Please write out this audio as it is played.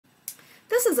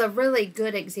This is a really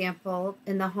good example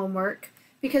in the homework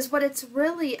because what it's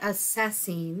really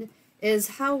assessing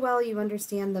is how well you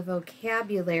understand the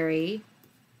vocabulary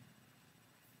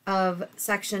of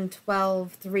section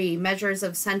 12.3, measures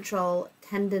of central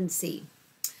tendency.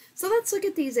 So let's look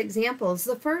at these examples.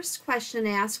 The first question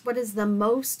asks, what is the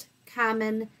most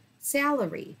common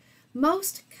salary?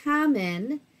 Most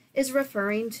common is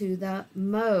referring to the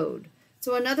mode.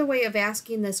 So another way of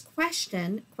asking this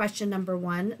question, question number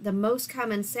one, the most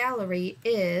common salary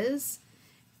is,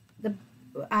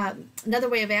 another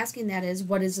way of asking that is,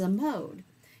 what is the mode?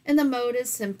 And the mode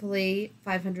is simply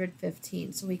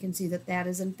 515. So we can see that that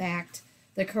is in fact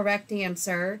the correct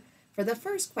answer for the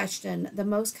first question. The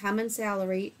most common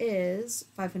salary is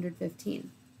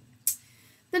 515.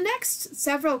 The next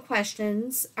several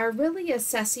questions are really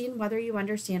assessing whether you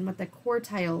understand what the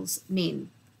quartiles mean.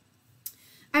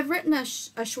 I've written a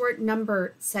short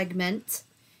number segment,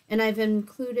 and I've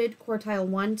included quartile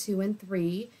 1, 2, and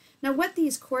 3. Now what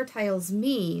these quartiles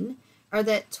mean are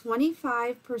that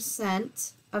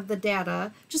 25% of the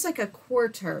data, just like a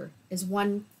quarter is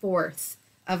 1/4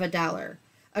 of a dollar,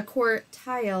 a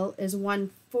quartile is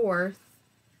 1/4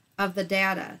 of the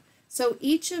data. So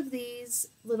each of these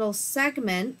little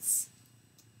segments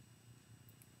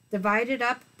divided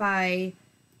up by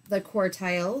the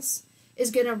quartiles is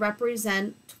going to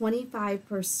represent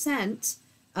 25%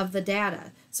 of the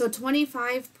data. So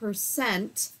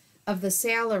 25% of the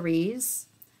salaries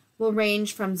will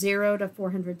range from $0 to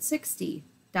 $460.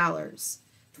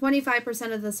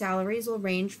 25% of the salaries will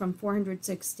range from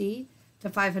 $460 to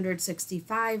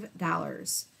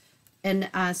 $565, and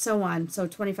so on. So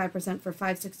 25% for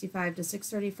 $565 to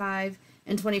 $635,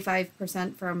 and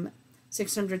 25% from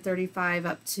 $635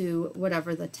 up to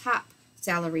whatever the top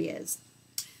salary is.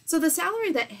 So the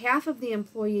salary that half of the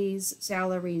employees'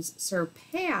 salaries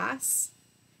surpass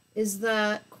is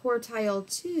the quartile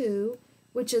 2,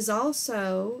 which is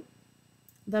also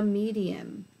the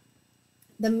median.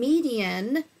 The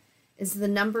median is the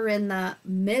number in the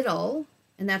middle,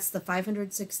 and that's the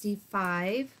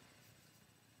 565.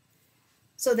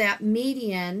 So that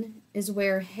median is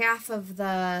where half of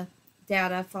the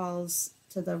data falls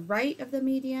to the right of the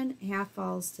median, half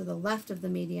falls to the left of the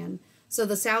median. So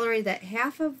the salary that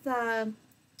half of the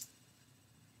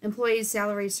employees'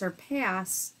 salaries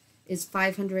surpass is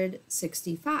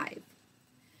 565.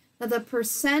 Now the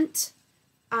percent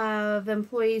of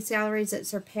employee salaries that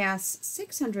surpass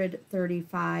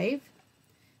 635,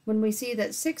 when we see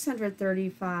that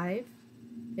 635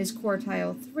 is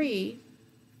quartile 3,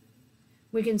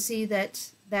 we can see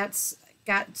that that's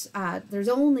got, there's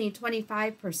only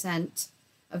 25%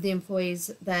 of the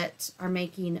employees that are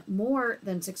making more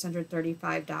than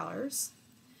 $635.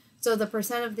 So the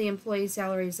percent of the employee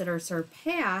salaries that are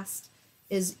surpassed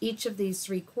is each of these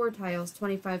three quartiles,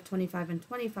 25, 25, and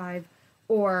 25,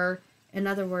 or in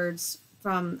other words,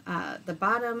 from the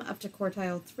bottom up to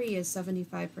quartile 3 is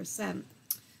 75%.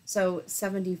 So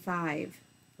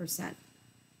 75%.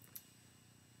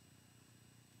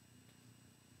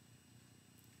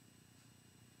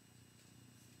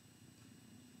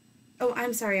 Oh,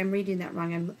 I'm sorry, I'm reading that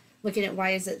wrong. I'm looking at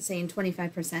why is it saying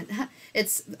 25%.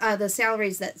 It's the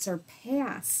salaries that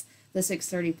surpass the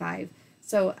 635.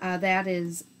 So that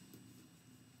is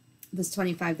this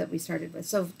 25 that we started with.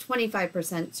 So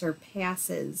 25%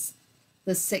 surpasses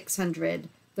the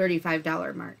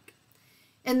 $635 mark.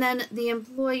 And then the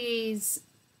employees,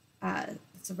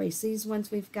 let's erase these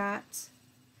ones we've got.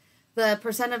 The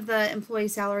percent of the employee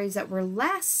salaries that were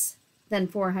less than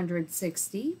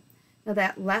 460. Now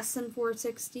that less than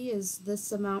 460 is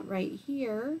this amount right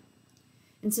here.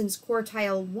 And since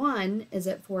quartile 1 is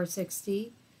at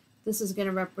 460, this is going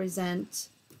to represent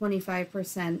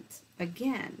 25%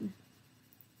 again.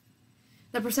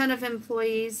 The percent of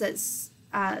employees that's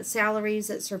salaries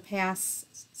that surpass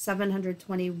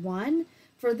 721,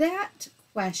 for that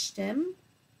question,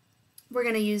 we're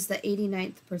going to use the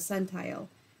 89th percentile,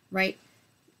 right?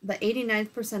 The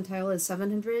 89th percentile is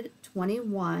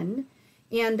 721.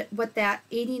 And what that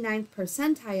 89th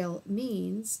percentile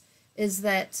means is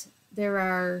that there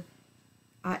are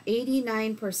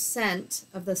 89%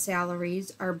 of the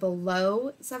salaries are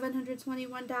below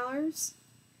 $721,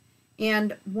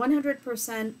 and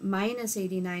 100% minus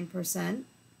 89%,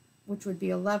 which would be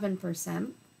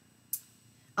 11%.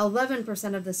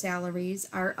 11% of the salaries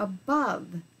are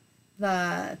above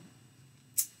the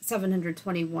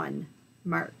 721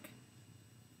 mark.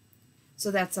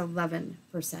 So that's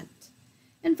 11%.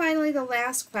 And finally, the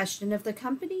last question, if the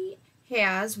company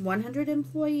has 100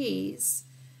 employees,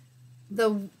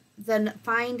 then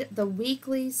find the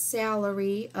weekly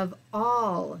salary of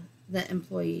all the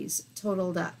employees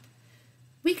totaled up.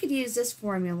 we could use this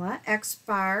formula. X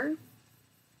bar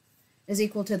is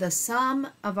equal to the sum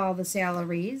of all the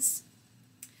salaries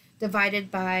divided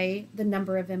by the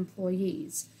number of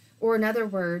employees. Or in other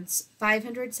words,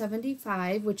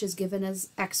 575, which is given as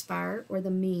X bar, or the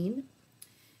mean,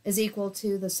 is equal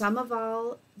to the sum of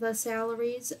all the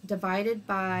salaries divided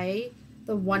by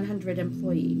the 100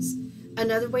 employees.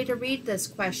 Another way to read this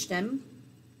question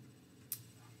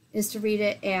is to read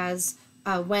it as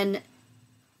when,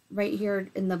 right here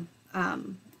in the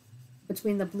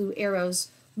between the blue arrows,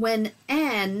 when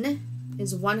n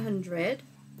is 100,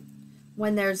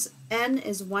 when there's n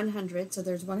is 100, so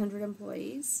there's 100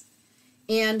 employees,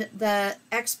 and the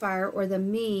X bar, or the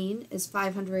mean, is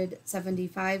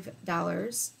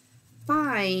 $575,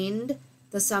 find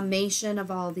the summation of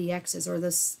all the X's, or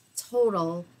the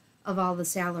total of all the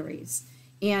salaries.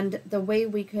 And the way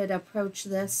we could approach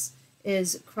this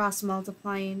is cross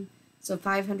multiplying. So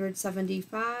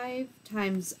 575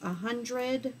 times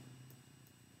 100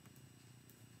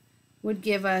 would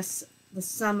give us the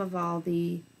sum of all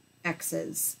the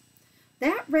X's.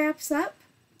 That wraps up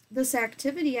this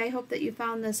activity. I hope that you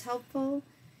found this helpful,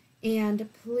 and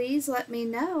please let me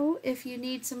know if you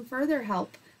need some further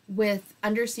help with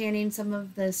understanding some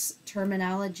of this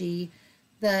terminology,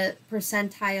 the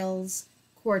percentiles,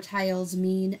 quartiles,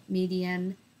 mean,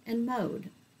 median, and mode.